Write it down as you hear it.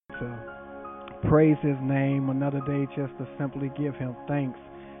to praise his name, another day just to simply give him thanks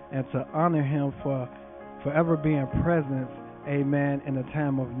and to honor him for forever being present, amen, in a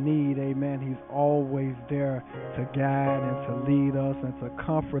time of need, amen. He's always there to guide and to lead us and to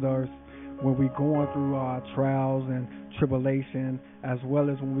comfort us when we're going through our trials and tribulation, as well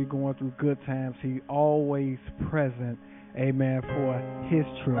as when we're going through good times. He always present, amen, for his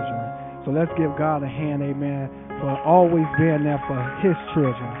children. So let's give God a hand, amen, for always being there for his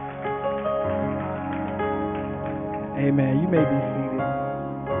children. Amen. You may be seated.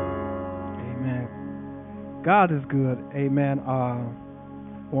 Amen. God is good. Amen. I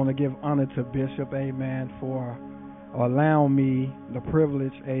want to give honor to Bishop, amen, for allowing me the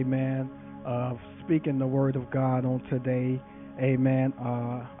privilege, amen, of speaking the word of God on today. Amen.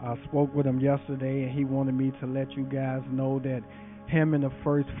 I spoke with him yesterday, and he wanted me to let you guys know that him and the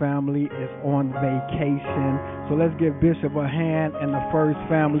First family is on vacation. So let's give Bishop a hand and the First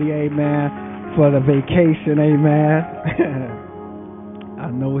family, amen, for the vacation, amen. I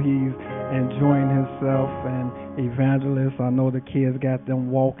know he's enjoying himself, and Evangelist, I know the kids got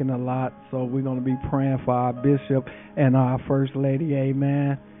them walking a lot, so we're going to be praying for our Bishop and our First Lady,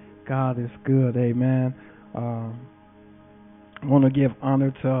 amen. God is good, amen. I want to give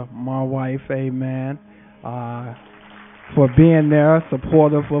honor to my wife, amen, for being there,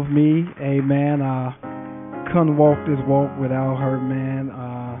 supportive of me, amen. I couldn't walk this walk without her, man.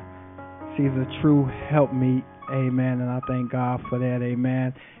 She's a true helpmeet, amen, and I thank God for that,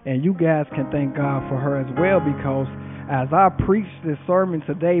 amen. And you guys can thank God for her as well, because as I preach this sermon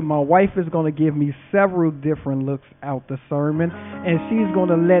today, my wife is going to give me several different looks out the sermon, and she's going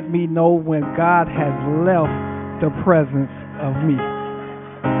to let me know when God has left the presence of me.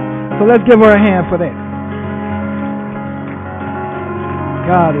 So let's give her a hand for that.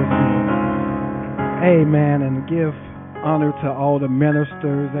 God is good. Amen. And give honor to all the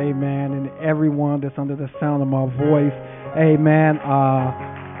ministers, amen, and everyone that's under the sound of my voice, amen.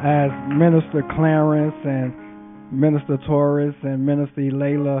 As Minister Clarence and Minister Torres and Minister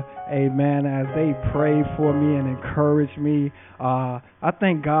Layla, amen, as they pray for me and encourage me, I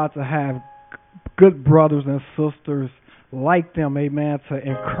thank God to have good brothers and sisters like them, amen, to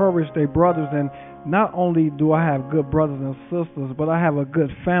encourage their brothers. And not only do I have good brothers and sisters, but I have a good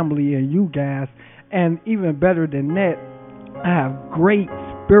family in you guys. And even better than that, I have great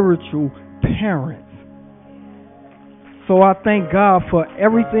spiritual parents. So I thank God for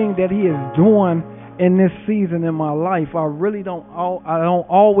everything that he is doing in this season in my life. I don't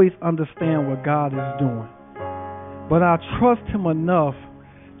always understand what God is doing, but I trust him enough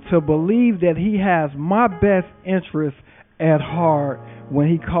to believe that he has my best interest at heart when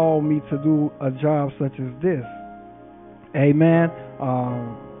he called me to do a job such as this. Amen.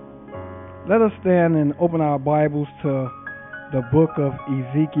 Let us stand and open our Bibles to the book of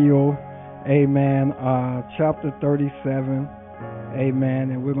Ezekiel, amen, chapter 37, amen,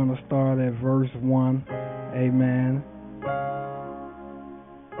 and we're going to start at verse 1, amen.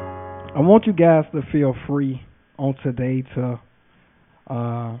 I want you guys to feel free on today to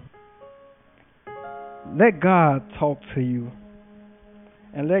let God talk to you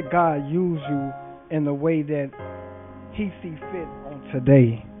and let God use you in the way that he sees fit on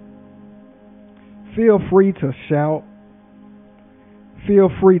today. Feel free to shout. Feel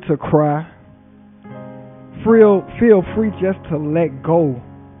free to cry. Feel free just to let go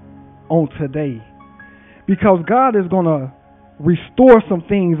on today, because God is going to restore some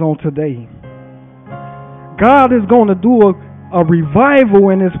things on today. God is going to do a revival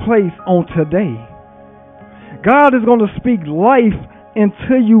in this place on today. God is going to speak life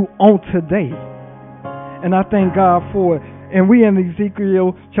into you on today. And I thank God for it. And we in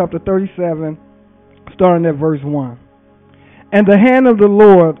Ezekiel chapter 37, starting at verse 1. And the hand of the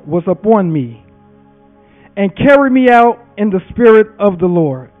Lord was upon me, and carried me out in the spirit of the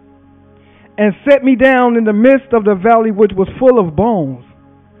Lord, and set me down in the midst of the valley which was full of bones.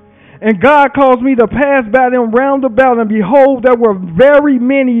 And God caused me to pass by them round about, and behold, there were very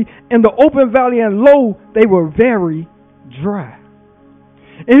many in the open valley, and lo, they were very dry.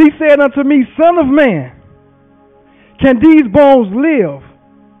 And he said unto me, Son of man, can these bones live?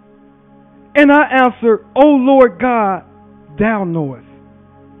 And I answered, O Lord God, thou knowest.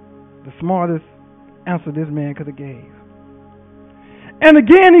 The smartest answer this man could have gave. And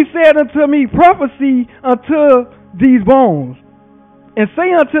again he said unto me, Prophesy unto these bones, and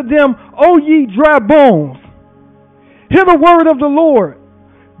say unto them, O ye dry bones, hear the word of the Lord.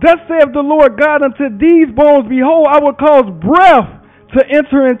 Thus saith the Lord God unto these bones, Behold, I will cause breath to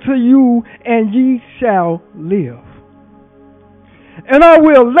enter into you, and ye shall live. And I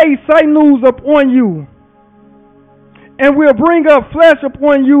will lay sinews upon you, and will bring up flesh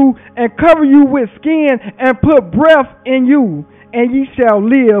upon you, and cover you with skin, and put breath in you, and ye shall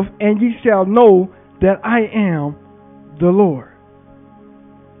live, and ye shall know that I am the Lord.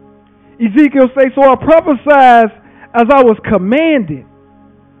 Ezekiel says, so I prophesied as I was commanded.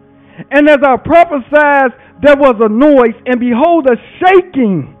 And as I prophesied, there was a noise, and behold, a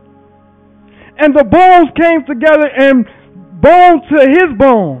shaking. And the bones came together, and bone to his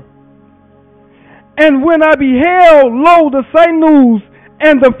bone. And when I beheld, lo, the sinews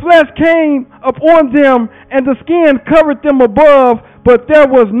and the flesh came upon them, and the skin covered them above, but there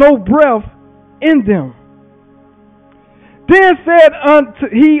was no breath in them. Then said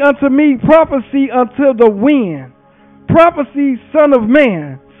he unto me, prophecy unto the wind, prophecy, son of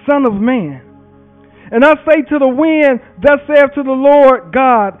man, son of man. And I say to the wind, thus saith to the Lord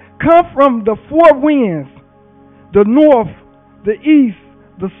God, come from the four winds, the north, the east,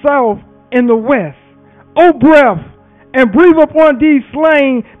 the south, and the west, O breath, and breathe upon these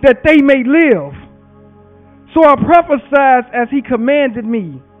slain, that they may live. So I prophesied as he commanded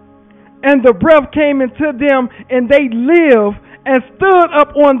me, and the breath came into them, and they lived and stood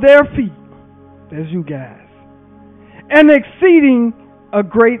up on their feet. There's you guys. And exceeding a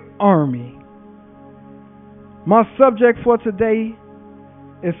great army. My subject for today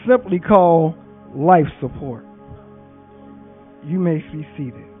is simply called life support. You may be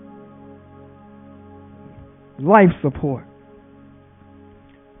seated. Life support.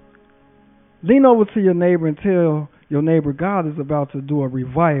 Lean over to your neighbor and tell your neighbor God is about to do a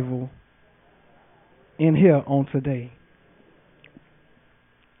revival in here on today.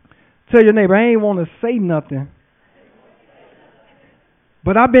 Tell your neighbor, I ain't want to say nothing,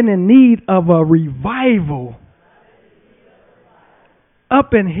 but I've been in need of a revival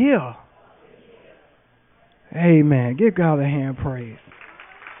up in here. Amen. Give God a hand praise.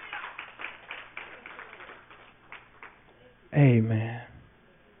 Amen.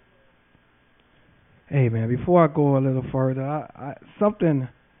 Amen. Before I go a little further, something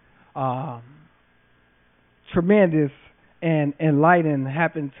tremendous and enlightening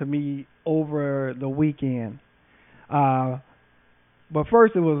happened to me over the weekend. But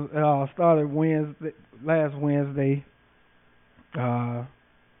first, it was started last Wednesday.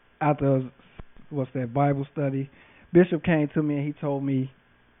 After Bible study, Bishop came to me and he told me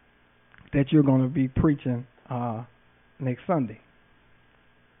that you're going to be preaching next Sunday.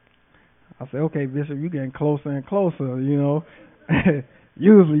 I said, okay, Bishop, you're getting closer and closer, you know.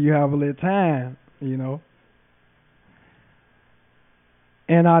 Usually you have a little time, you know.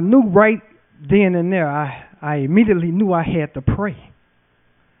 And I knew right then and there, I immediately knew I had to pray.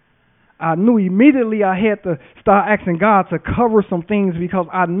 I knew immediately I had to start asking God to cover some things, because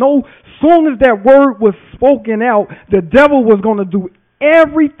I know soon as that word was spoken out, the devil was going to do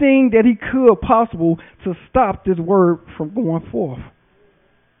everything that he could possible to stop this word from going forth.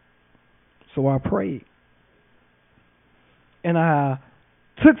 So I prayed. And I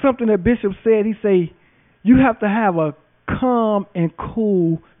took something that Bishop said. He said, you have to have a calm and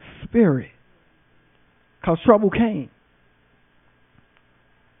cool spirit, because trouble came.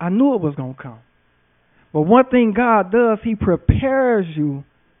 I knew it was going to come. But one thing God does, he prepares you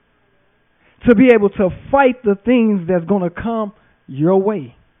to be able to fight the things that's going to come your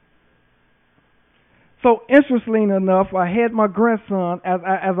way. So interestingly enough, I had my grandson, as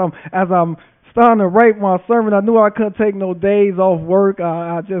I'm starting to write my sermon. I knew I couldn't take no days off work.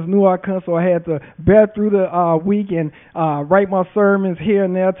 I just knew I couldn't, so I had to bear through the week and write my sermons here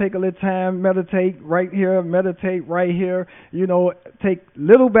and there, take a little time, meditate right here, you know, take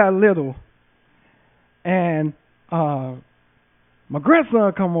little by little. And my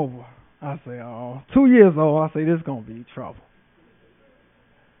grandson come over. I say, 2 years old. I say, this is going to be trouble.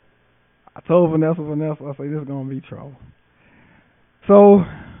 I told Vanessa, I say, this is going to be trouble. So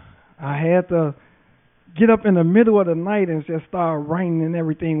I had to get up in the middle of the night and just start writing and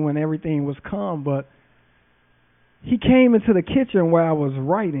everything when everything was calm. But he came into the kitchen where I was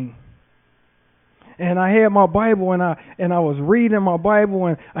writing. And I had my Bible, and I was reading my Bible,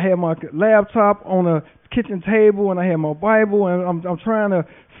 and I had my laptop on the kitchen table, and I had my Bible, and I'm trying to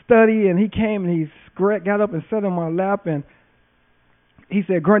study. And he came and he got up and sat in my lap, and he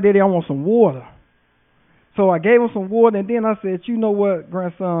said, "Granddaddy, I want some water." So I gave him some water, and then I said, "You know what,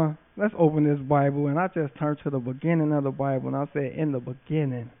 grandson? Let's open this Bible." And I just turned to the beginning of the Bible, and I said, "In the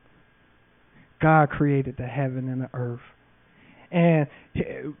beginning, God created the heaven and the earth." And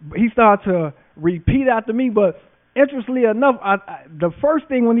he started to repeat after me, but interestingly enough, the first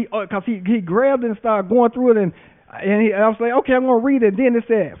thing when because he grabbed it and started going through it, and I was like, okay, I'm going to read it. And then it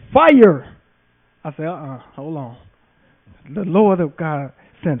said, fire. I said, hold on. The Lord of God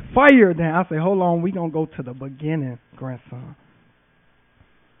sent fire down. I say, hold on, we going to go to the beginning, grandson.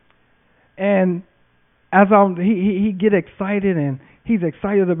 And as he get excited, and he's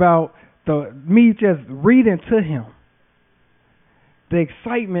excited about me just reading to him. The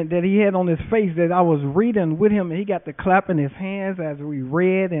excitement that he had on his face that I was reading with him, and he got to clapping his hands as we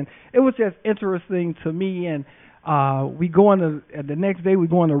read, and it was just interesting to me. And we go into the next day. We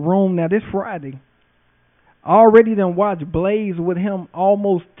go in the room. Now this Friday, I already done watched Blaze with him,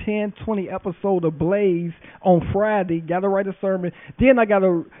 almost 10, 20 episodes of Blaze on Friday. Got to write a sermon. Then I got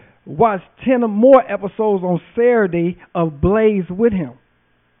to watch 10 or more episodes on Saturday of Blaze with him.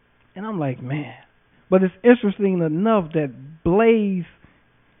 And I'm like, man. But it's interesting enough that Blaze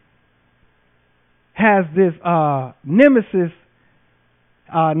has this nemesis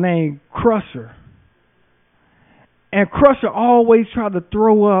named Crusher. And Crusher always tried to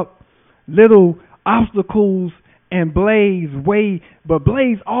throw up little obstacles in Blaze's way, but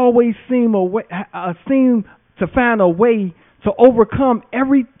Blaze always seemed to find a way to overcome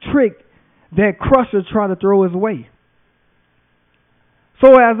every trick that Crusher tried to throw his way.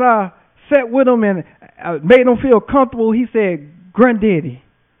 So as I sat with him and made him feel comfortable, he said, "Granddaddy,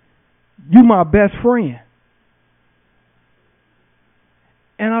 you my best friend."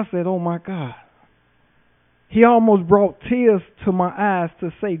 And I said, oh my God. He almost brought tears to my eyes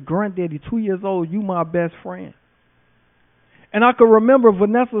to say, "Granddaddy, 2 years old, you my best friend." And I could remember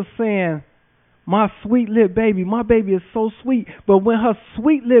Vanessa saying, "My sweet little baby, my baby is so sweet." But when her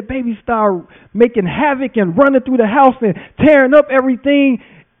sweet little baby started making havoc and running through the house and tearing up everything,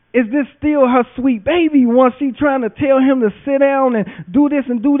 is this still her sweet baby once she trying to tell him to sit down and do this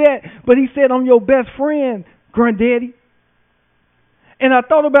and do that? But he said, "I'm your best friend, Granddaddy." And I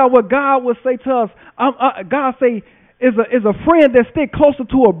thought about what God would say to us. God say is a friend that stick closer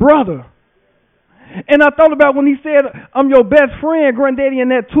to a brother. And I thought about when he said, "I'm your best friend, Granddaddy,"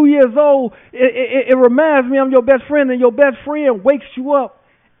 and at 2 years old, it reminds me I'm your best friend, and your best friend wakes you up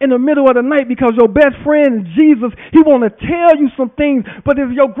in the middle of the night because your best friend, Jesus, he want to tell you some things. But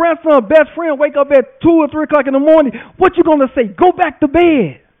if your grandson, best friend, wake up at 2 or 3 o'clock in the morning, what you going to say? Go back to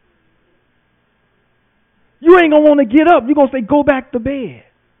bed. You ain't going to want to get up. You're going to say, go back to bed.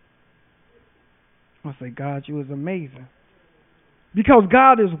 I say, God, you is amazing. Because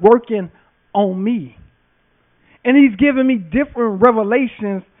God is working on me. And he's giving me different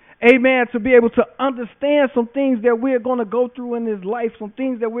revelations, amen, to be able to understand some things that we're going to go through in this life, some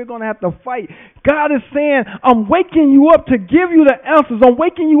things that we're going to have to fight. God is saying, I'm waking you up to give you the answers. I'm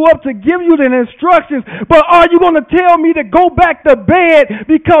waking you up to give you the instructions. But are you going to tell me to go back to bed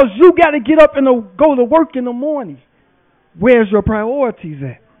because you got to get up and go to work in the morning? Where's your priorities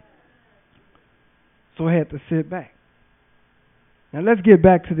at? So I had to sit back. Now let's get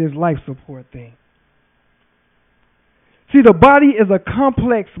back to this life support thing. See, the body is a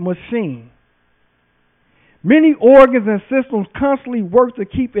complex machine. Many organs and systems constantly work to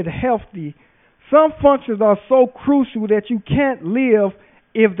keep it healthy. Some functions are so crucial that you can't live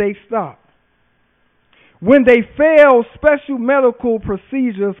if they stop. When they fail, special medical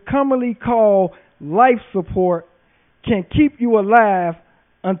procedures, commonly called life support, can keep you alive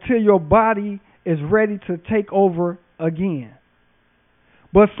until your body is ready to take over again.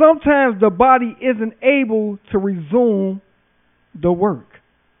 But sometimes the body isn't able to resume the work.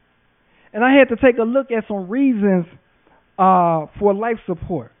 And I had to take a look at some reasons for life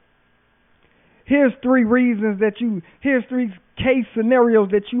support. Here's 3 reasons here's 3 case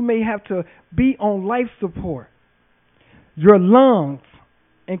scenarios that you may have to be on life support. Your lungs,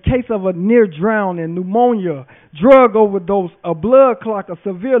 in case of a near drowning, pneumonia, drug overdose, a blood clot, a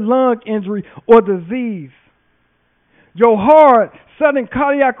severe lung injury, or disease. Your heart, sudden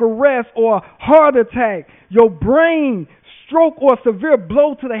cardiac arrest or heart attack. Your brain, stroke or severe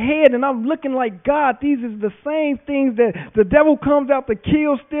blow to the head. And I'm looking like, God, these is the same things that the devil comes out to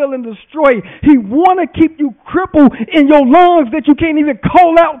kill, steal, and destroy. He want to keep you crippled in your lungs that you can't even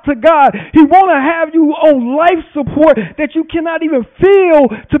call out to God. He want to have you on life support that you cannot even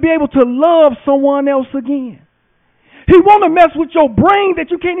feel to be able to love someone else again. He want to mess with your brain that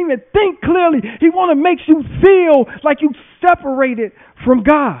you can't even think clearly. He want to make you feel like you separated from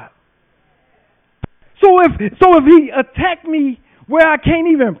God. So if he attacked me where I can't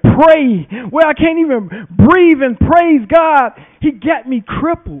even pray, where I can't even breathe and praise God, he got me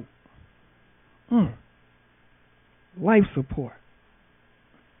crippled. Life support.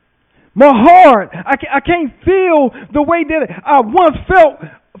 My heart, I can't feel the way that I once felt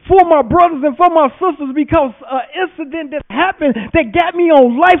for my brothers and for my sisters because an incident that happened that got me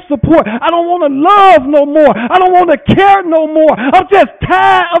on life support. I don't want to love no more. I don't want to care no more. I'm just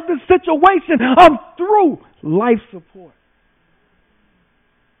tired of the situation. I'm through life support.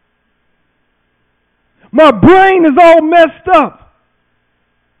 My brain is all messed up.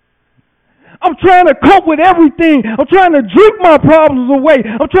 I'm trying to cope with everything. I'm trying to drink my problems away.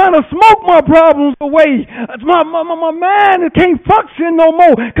 I'm trying to smoke my problems away. My mind can't function no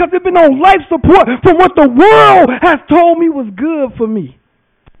more because it's been on life support from what the world has told me was good for me.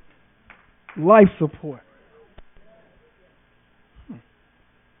 Life support.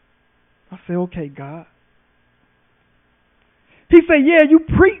 I say, okay, God. He said, yeah, you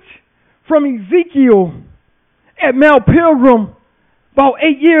preach from Ezekiel at Mount Pilgrim about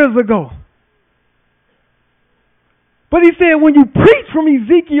 8 years ago. But he said, when you preach from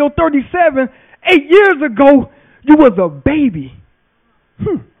Ezekiel 37, 8 years ago, you was a baby.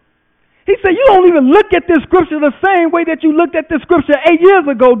 He said, you don't even look at this scripture the same way that you looked at this scripture 8 years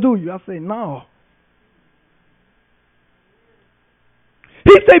ago, do you? I say, no.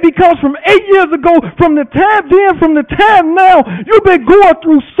 He said, because from 8 years ago, from the time then, from the time now, you've been going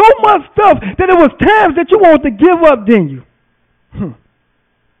through so much stuff that it was times that you wanted to give up, didn't you?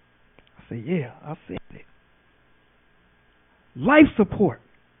 I say, yeah, I said it. Life support.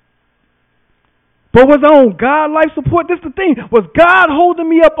 But was I on God life support? This is the thing. Was God holding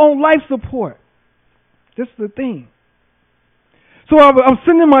me up on life support? This is the thing. So I'm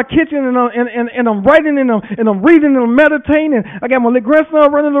sitting in my kitchen and I'm writing and I'm reading and I'm meditating. And I got my little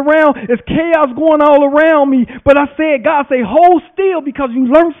grandson running around. There's chaos going all around me. But I said, God, say, hold still because you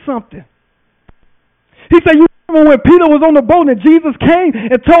learned something. He said, you remember when Peter was on the boat and Jesus came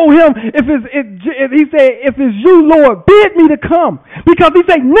and told him, he said, if it's you, Lord, bid me to come. Because he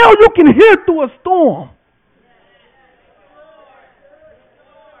said, now you can hear through a storm.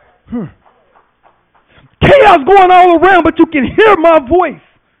 Chaos going all around, but you can hear my voice.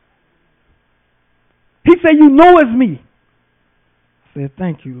 He said, you know it's me. I said,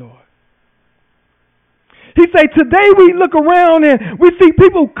 thank you, Lord. He said, today we look around and we see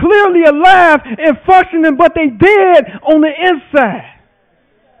people clearly alive and functioning, but they dead on the inside.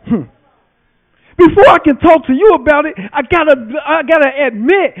 Before I can talk to you about it, I gotta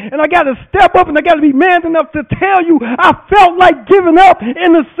admit, and I gotta step up, and I gotta be man enough to tell you, I felt like giving up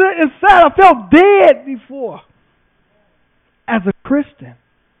inside. I felt dead before, as a Christian.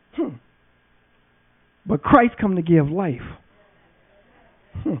 But Christ come to give life.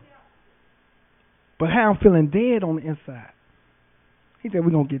 But how I'm feeling dead on the inside. He said,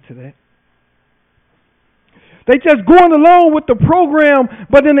 we're gonna get to that. They just going along with the program,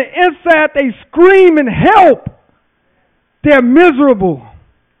 but in the inside they scream and help. They're miserable.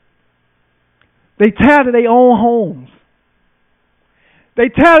 They tired of their own homes. They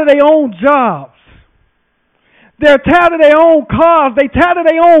tired of their own jobs. They're tired of their own cars. They tired of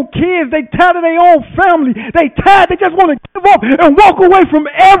their own kids. They tired of their own family. They tired. They just want to give up and walk away from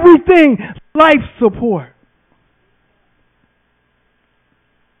everything. Life support.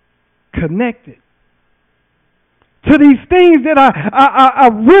 Connected to these things that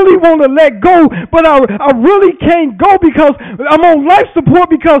I really want to let go, but I really can't go because I'm on life support,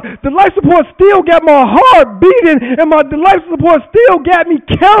 because the life support still got my heart beating, and the life support still got me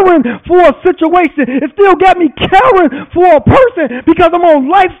caring for a situation. It still got me caring for a person because I'm on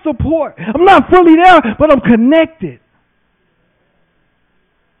life support. I'm not fully there, but I'm connected.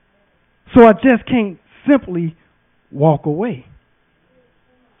 So I just can't simply walk away.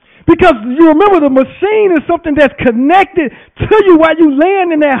 Because you remember, the machine is something that's connected to you while you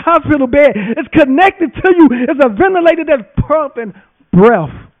laying in that hospital bed. It's connected to you. It's a ventilator that's pumping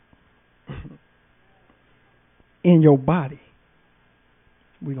breath in your body.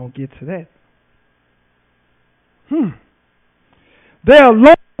 We're going to get to that. They're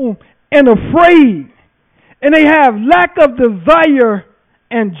alone and afraid. And they have lack of desire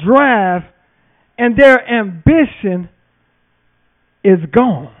and drive. And their ambition is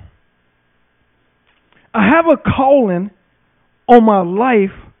gone. I have a calling on my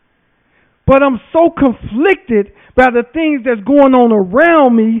life, but I'm so conflicted by the things that's going on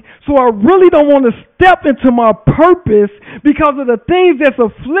around me, so I really don't want to step into my purpose because of the things that's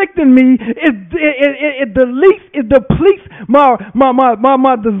afflicting me. It depletes my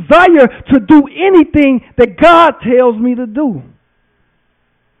desire to do anything that God tells me to do.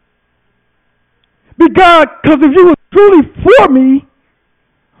 Because if you were truly for me,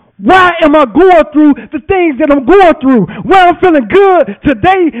 why am I going through the things that I'm going through? Why I'm feeling good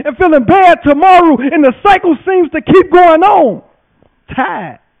today and feeling bad tomorrow, and the cycle seems to keep going on.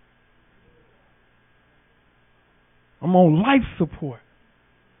 Tired. I'm on life support.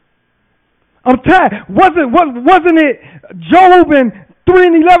 I'm tired. Wasn't it Job in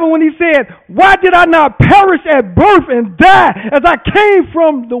 3:11 when he said, why did I not perish at birth and die as I came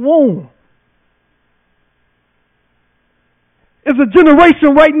from the womb? It's a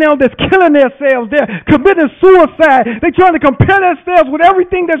generation right now that's killing themselves. They're committing suicide. They're trying to compare themselves with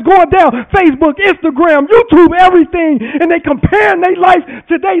everything that's going down. Facebook, Instagram, YouTube, everything. And they comparing their life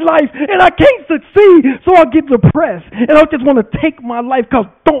to their life. And I can't succeed, so I get depressed. And I just want to take my life because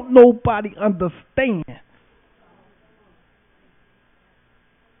don't nobody understand.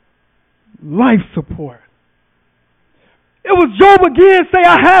 Life support. It was Job again say,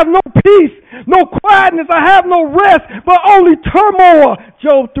 I have no peace, no quietness, I have no rest, but only turmoil.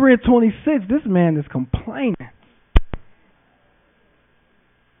 Job 3:26. This man is complaining.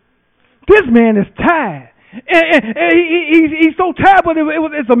 This man is tired. And he's so tired, but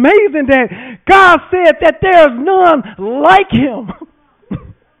it's amazing that God said that there's none like him.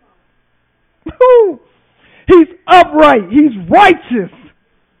 He's upright. He's righteous.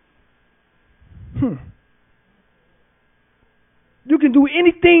 You can do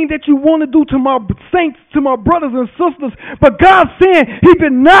anything that you want to do to my saints, to my brothers and sisters, but God's saying He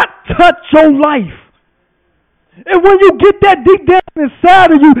did not touch your life. And when you get that deep down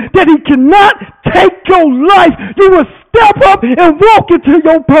inside of you that He cannot take your life, you will step up and walk into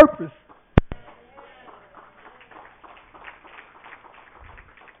your purpose.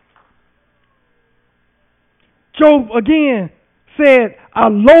 Job again said, I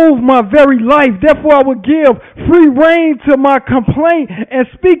loathe my very life, therefore I will give free rein to my complaint and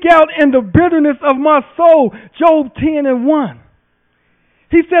speak out in the bitterness of my soul. Job 10:1.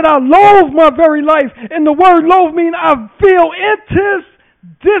 He said, I loathe my very life. And the word loathe means I feel intense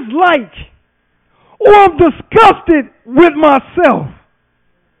dislike or I'm disgusted with myself.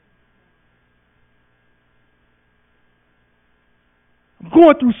 I'm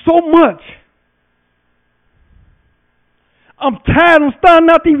going through so much. I'm tired. I'm starting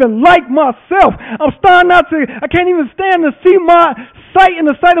not to even like myself. I can't even stand to see my sight in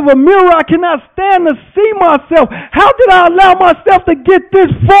the sight of a mirror. I cannot stand to see myself. How did I allow myself to get this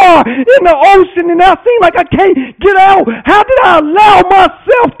far in the ocean and now seem like I can't get out? How did I allow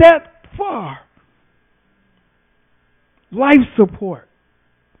myself that far? Life support.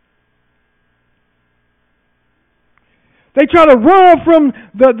 They try to run from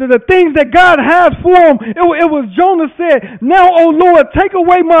the things that God has for them. It was Jonah said, now, O Lord, take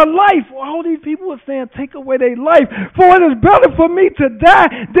away my life. Well, all these people are saying, take away their life. For it is better for me to die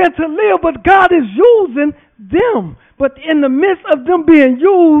than to live. But God is using them. But in the midst of them being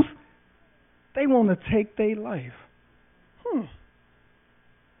used, they want to take their life.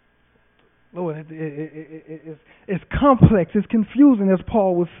 Lord, it's complex. It's confusing, as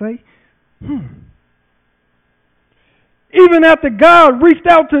Paul would say. Even after God reached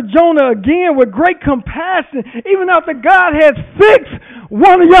out to Jonah again with great compassion, even after God has fixed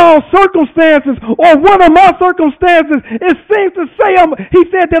one of y'all's circumstances or one of my circumstances, it seems to say, he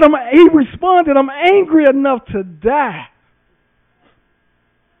said that he responded, I'm angry enough to die.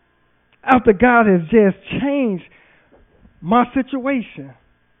 After God has just changed my situation.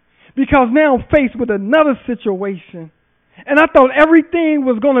 Because now I'm faced with another situation. And I thought everything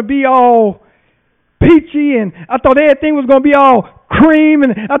was going to be all peachy, and I thought everything was going to be all cream,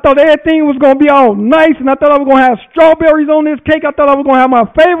 and I thought everything was going to be all nice, and I thought I was going to have strawberries on this cake. I thought I was going to have my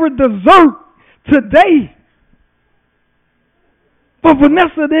favorite dessert today. But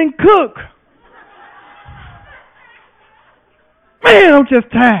Vanessa didn't cook. Man, I'm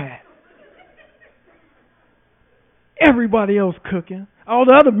just tired. Everybody else cooking. All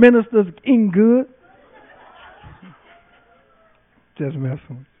the other ministers eating good. Just messing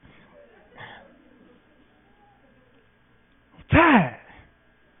with you. Tired.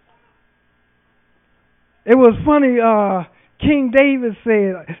 It was funny. King David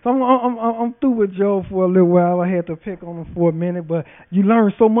said, I'm through with Job for a little while. I had to pick on him for a minute, but you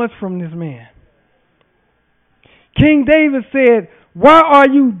learn so much from this man. King David said, why are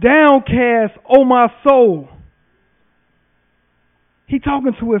you downcast, O my soul? He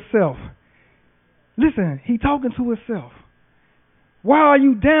talking to himself. Listen, he talking to himself. Why are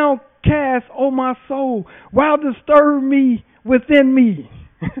you downcast, O my soul? Why disturb me within me?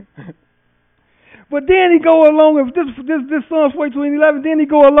 But then he go along with this Psalms 42:11. Then he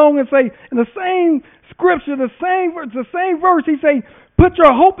go along and say, in the same scripture, the same verse, he say, put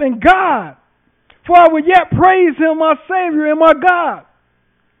your hope in God, for I will yet praise Him, my Savior and my God.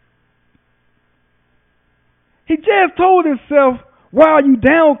 He just told himself, why are you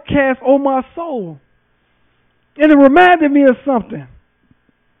downcast, O my soul? And it reminded me of something.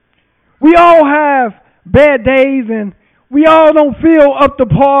 We all have bad days, and we all don't feel up to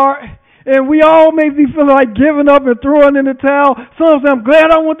par, and we all may be feeling like giving up and throwing in the towel. Some say, I'm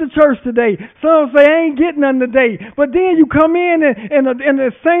glad I went to church today. Some say, I ain't getting nothing today. But then you come in and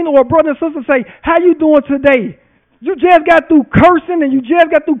a saint or a brother and sister say, how you doing today? You just got through cursing and you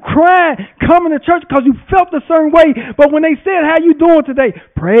just got through crying, coming to church because you felt a certain way. But when they said, how you doing today?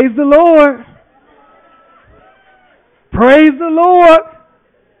 Praise the Lord. Praise the Lord.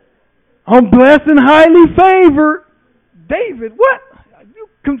 I'm blessed and highly favored. David, what? You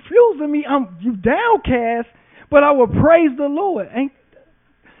confusing me. You downcast, but I will praise the Lord.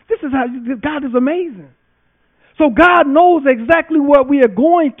 This is how God is amazing. So God knows exactly what we are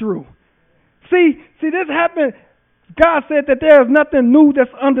going through. See, this happened. God said that there is nothing new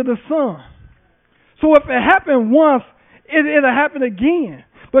that's under the sun. So if it happened once, it'll happen again.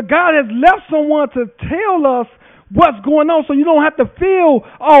 But God has left someone to tell us what's going on, so you don't have to feel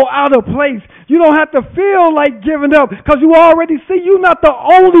all out of place. You don't have to feel like giving up, because you already see you're not the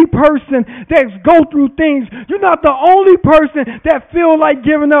only person that's go through things. You're not the only person that feel like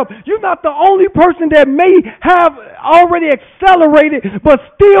giving up. You're not the only person that may have already accelerated but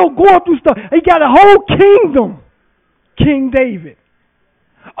still going through stuff. He got a whole kingdom, King David.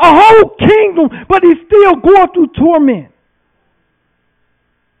 A whole kingdom, but he's still going through torment.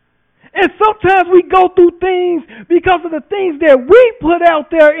 And sometimes we go through things because of the things that we put out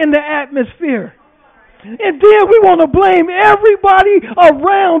there in the atmosphere. And then we want to blame everybody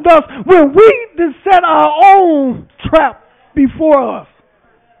around us when we just set our own trap before us.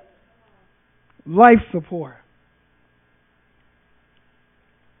 Life support.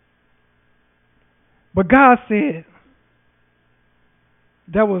 But God said,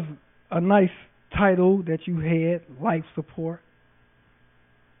 that was a nice title that you had, life support.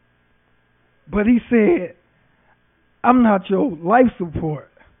 But he said, I'm not your life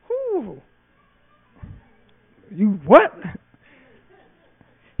support. Whew. You what?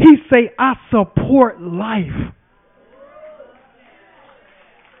 He say, I support life.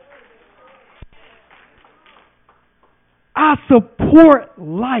 I support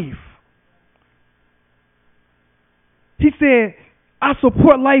life. He said, I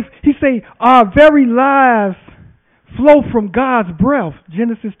support life. He say, our very lives flow from God's breath.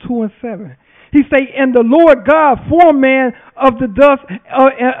 Genesis 2:7. He say, and the Lord God formed man of the dust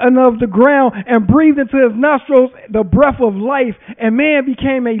and of the ground and breathed into his nostrils the breath of life, and man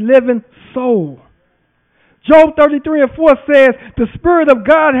became a living soul. Job 33:4 says, the Spirit of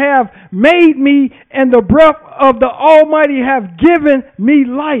God have made me, and the breath of the Almighty have given me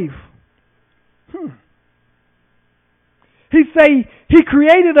life. He say he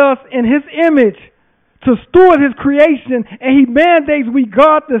created us in his image to steward his creation, and he mandates we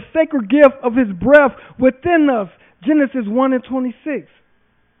guard the sacred gift of his breath within us. Genesis 1:26.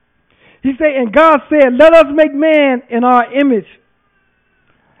 He said, and God said, let us make man in our image,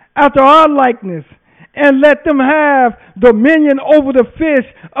 after our likeness, and let them have dominion over the fish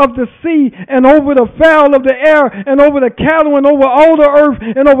of the sea, and over the fowl of the air, and over the cattle, and over all the earth,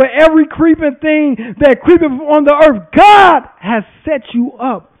 and over every creeping thing that creepeth on the earth. God has set you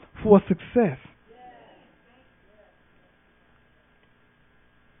up for success.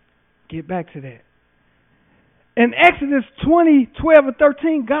 Get back to that. In Exodus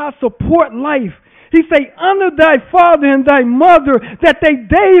 20:12-13, God support life. He say, honor thy father and thy mother, that their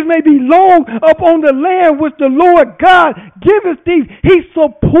days may be long upon the land which the Lord God giveth thee. He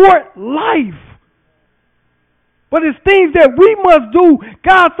support life. But it's things that we must do.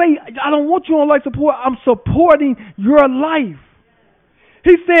 God say, I don't want you on life support. I'm supporting your life.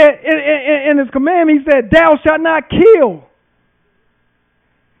 He said in his commandment, he said, thou shalt not kill.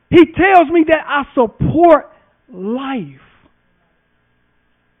 He tells me that I support life.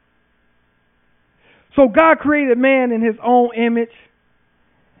 So God created man in his own image.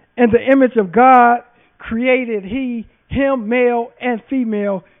 In the image of God created he, him, male and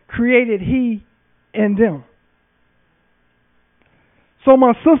female, created he and them. So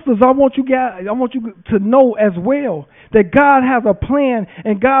my sisters, I want you to know as well that God has a plan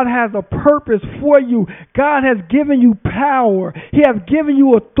and God has a purpose for you. God has given you power. He has given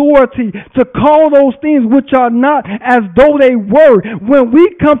you authority to call those things which are not as though they were. When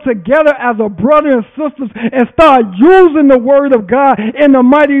we come together as a brother and sisters and start using the word of God in a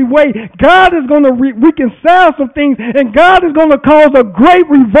mighty way, God is going to reconcile some things, and God is going to cause a great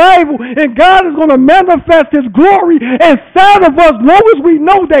revival, and God is going to manifest his glory inside of us. Long as we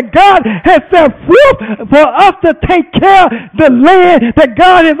know that God has set forth for us to take care of the land that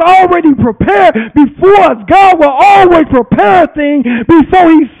God has already prepared before us. God will always prepare a thing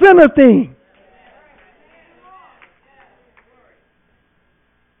before he sends a thing.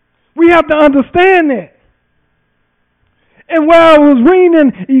 We have to understand that. And while I was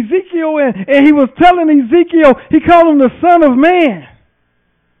reading Ezekiel, and he was telling Ezekiel, he called him the Son of Man.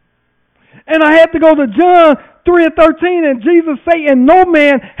 And I had to go to John 3 and 13, and Jesus say, and no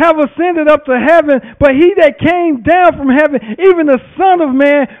man have ascended up to heaven, but he that came down from heaven, even the Son of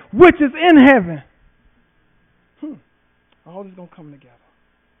Man, which is in heaven. All this going to come together.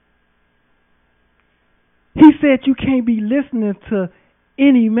 He said you can't be listening to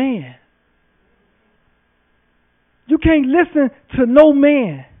any man. You can't listen to no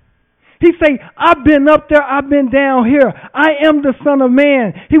man. He say, I've been up there, I've been down here. I am the Son of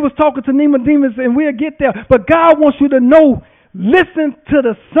Man. He was talking to Nicodemus, and we'll get there. But God wants you to know, listen to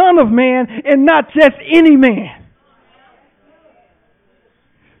the Son of Man and not just any man.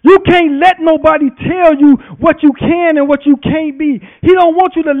 You can't let nobody tell you what you can and what you can't be. He don't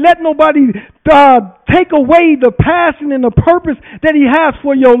want you to let nobody take away the passion and the purpose that he has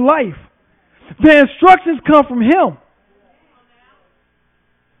for your life. The instructions come from him.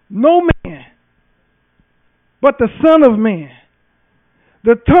 No man, but the Son of Man.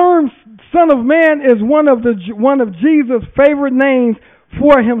 The term Son of Man is one of Jesus' favorite names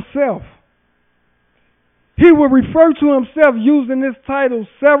for himself. He will refer to himself using this title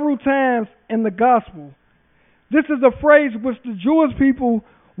several times in the gospel. This is a phrase which the Jewish people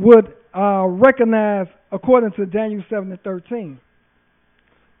would recognize according to Daniel 7 and 13.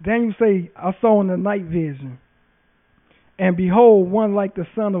 Daniel say, I saw in the night vision, and behold, one like the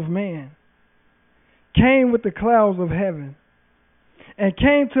Son of Man came with the clouds of heaven, and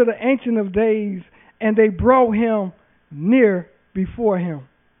came to the Ancient of Days, and they brought him near before him.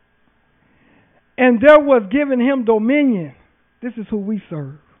 And there was given him dominion. This is who we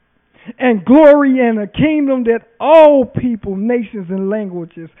serve. And glory and a kingdom that all people, nations, and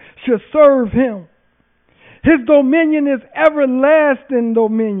languages should serve him. His dominion is everlasting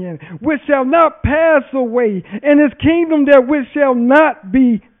dominion, which shall not pass away, and his kingdom that which shall not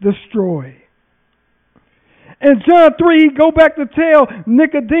be destroyed. In John 3, he go back to tell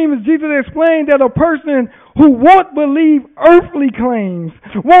Nicodemus, Jesus explained that a person who won't believe earthly claims,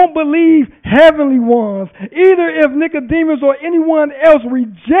 won't believe heavenly ones, either if Nicodemus or anyone else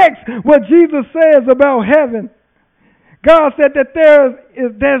rejects what Jesus says about heaven. God said that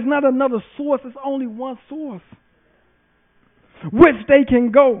there's not another source, it's only one source which they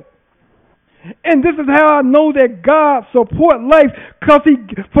can go. And this is how I know that God supports life, because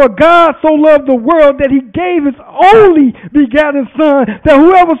for God so loved the world that he gave his only begotten Son, that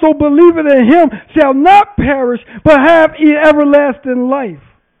whoever so believeth in him shall not perish, but have everlasting life.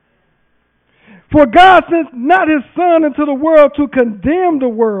 For God sent not his Son into the world to condemn the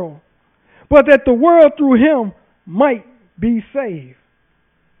world, but that the world through him might be saved.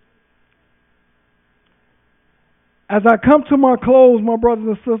 As I come to my close, my brothers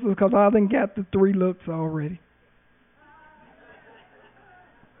and sisters, because I done got the 3 looks already.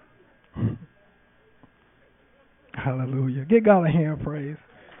 Hallelujah. Give God a hand of praise.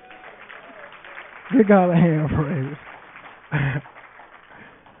 Give God a hand of praise.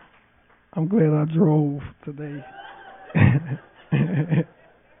 I'm glad I drove today.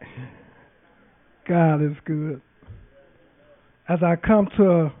 God is good. As I come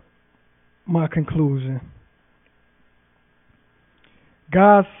to my conclusion,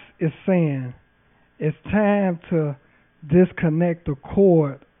 God is saying it's time to disconnect the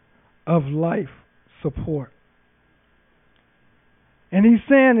cord of life support. And he's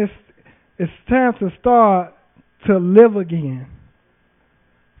saying it's time to start to live again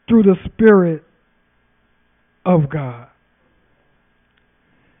through the Spirit of God.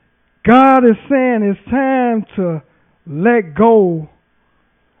 God is saying it's time to let go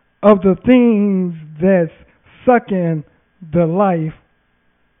of the things that's sucking the life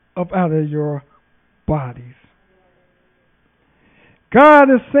up out of your bodies. God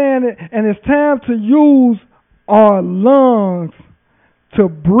is saying it, and it's time to use our lungs to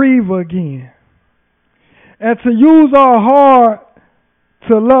breathe again, and to use our heart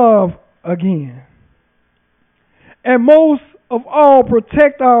to love again. And most of all,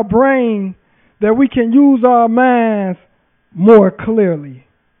 protect our brain that we can use our minds more clearly.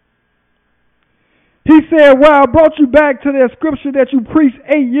 He said, well, I brought you back to that scripture that you preached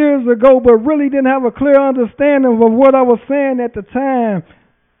 8 years ago, but really didn't have a clear understanding of what I was saying at the time,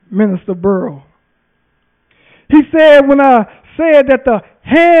 Minister Burrow. He said, when I said that the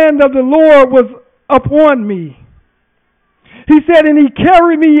hand of the Lord was upon me, he said, and he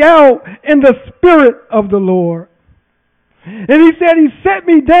carried me out in the spirit of the Lord. And he said, he set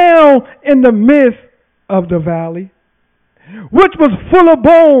me down in the midst of the valley, which was full of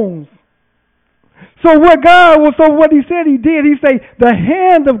bones. So what he said he did, he said the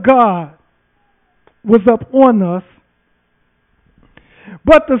hand of God was up on us,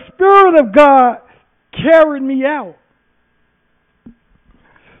 but the Spirit of God carried me out.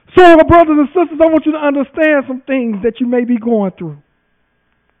 So, brothers and sisters, I want you to understand some things that you may be going through.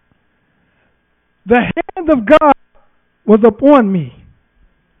 The hand of God was upon me,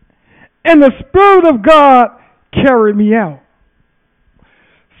 and the Spirit of God carried me out.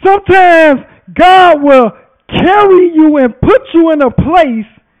 Sometimes God will carry you and put you in a place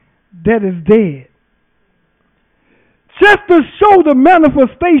that is dead, just to show the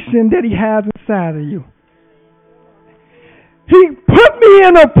manifestation that He has inside of you. He put me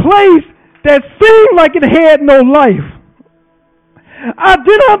in a place that seemed like it had no life. I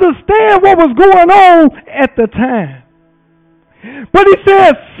didn't understand what was going on at the time. But He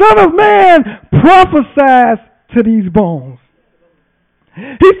said, Son of man, prophesy to these bones.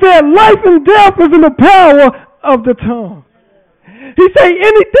 He said, life and death is in the power of the tongue. He said,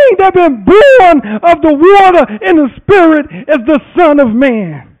 anything that been born of the water and the Spirit is the Son of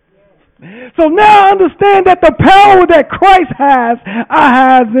Man. So now I understand that the power that Christ has, I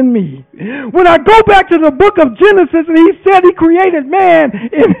has in me. When I go back to the book of Genesis, and He said He created man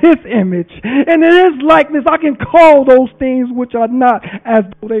in His image, and in His likeness, I can call those things which are not as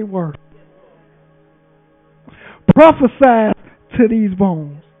though they were. Prophesy to these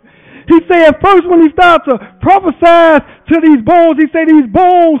bones. He said first when He started to prophesy to these bones, He said these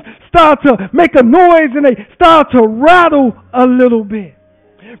bones start to make a noise and they start to rattle a little bit.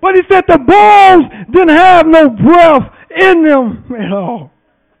 But He said the bones didn't have no breath in them at all.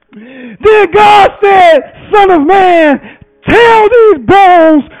 Then God said, Son of man, tell these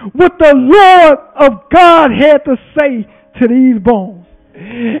bones what the Lord of God had to say to these bones.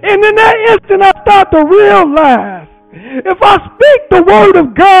 And in that instant I start to realize, if I speak the word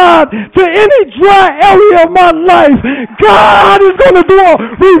of God to any dry area of my life, God is going to do a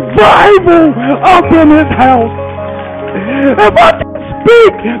revival up in His house. If I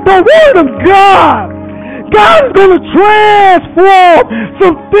speak the word of God, God is going to transform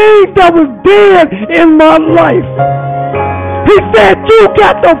some things that was dead in my life. He said, you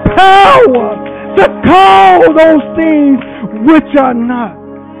got the power to call those things which are not.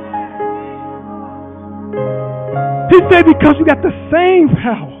 He said, because you got the same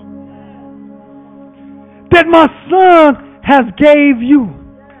power that my Son has gave you.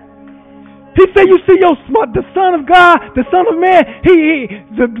 He said, you see the Son of God, the Son of Man,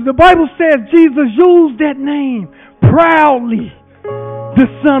 the Bible says Jesus used that name proudly, the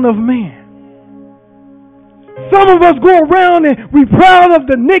Son of Man. Some of us go around and we proud of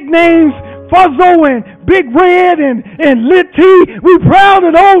the nicknames Fuzzo and Big Red and Lit T. We proud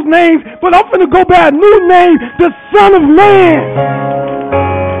of those names, but I'm going to go by a new name, the Son of Man.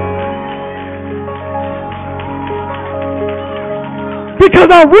 Because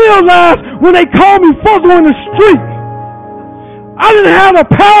I realized when they called me Fuzzo in the street, I didn't have the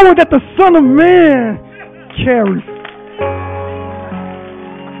power that the Son of Man carries.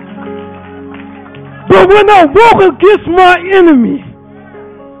 But when I walk against my enemy,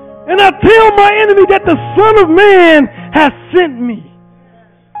 and I tell my enemy that the Son of Man has sent me,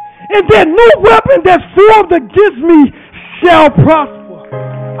 and that no weapon that's formed against me shall prosper.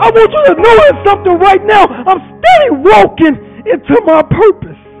 I want you to know something right now. I'm steady walking into my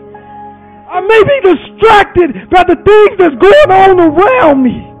purpose. I may be distracted by the things that's going on around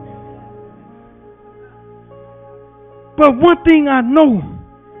me. But one thing I know,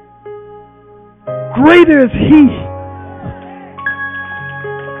 greater is He.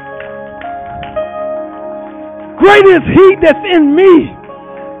 Greater is He that's in me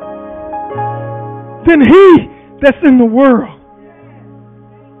than he that's in the world.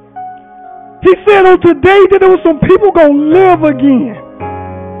 He said on today that there was some people going to live again.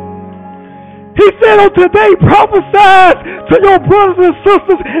 He said on today, prophesy to your brothers and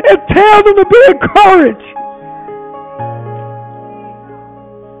sisters and tell them to be encouraged.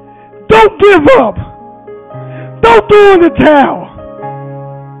 Don't give up. Don't throw in the towel.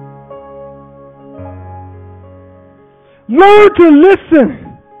 Learn to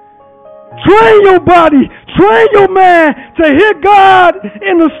listen. Train your body. Train your mind to hear God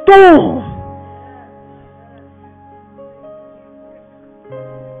in the storm.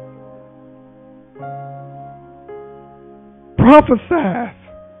 Prophesy.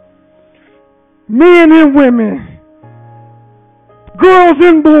 Men and women. Girls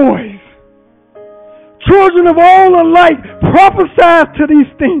and boys. Children of all alike. Prophesy to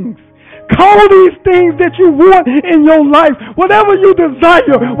these things. Call these things that you want in your life. Whatever you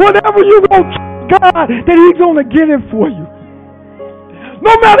desire. Whatever you want God, that He's going to get it for you.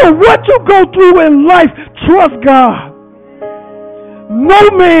 No matter what you go through in life, trust God.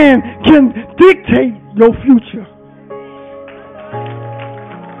 No man can dictate your future.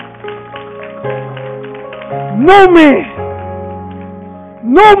 No man.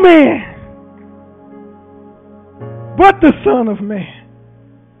 no man but the Son of Man.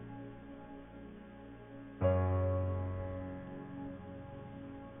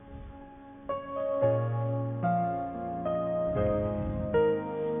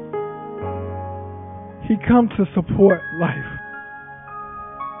 He come to support life.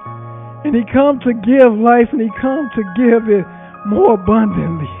 And he come to give life, and he come to give it more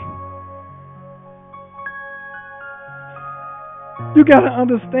abundantly. You got to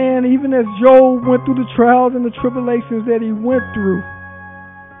understand, even as Job went through the trials and the tribulations that he went through,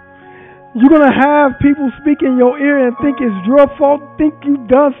 you're going to have people speak in your ear and think it's your fault, think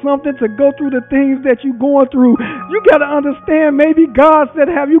you've done something to go through the things that you're going through. You got to understand, maybe God said,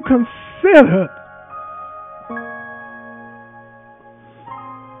 have you considered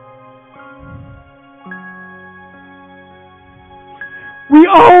we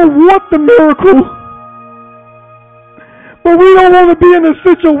all want the miracle, but we don't want to be in a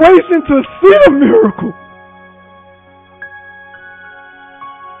situation to see the miracle.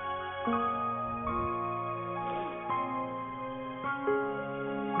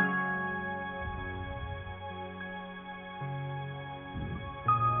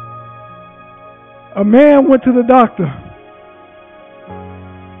 A man went to the doctor,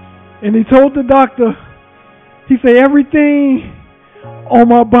 and he told the doctor, he said, everything on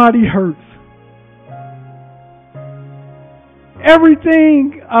my body hurts.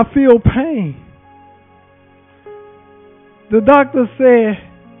 Everything I feel pain. The doctor said,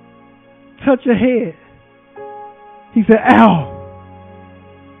 touch your head. He said, ow.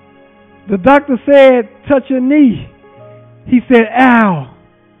 The doctor said, touch your knee. He said, ow.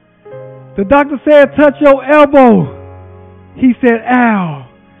 The doctor said, touch your elbow. He said, ow.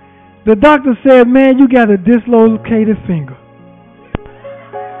 The doctor said, man, you got a dislocated finger.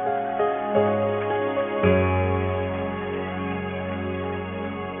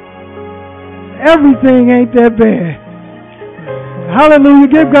 Everything ain't that bad. Hallelujah.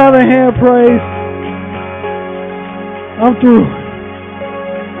 Give God a hand praise. I'm through.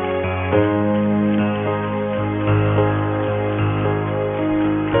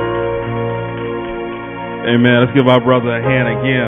 Amen. Let's give our brother a hand again.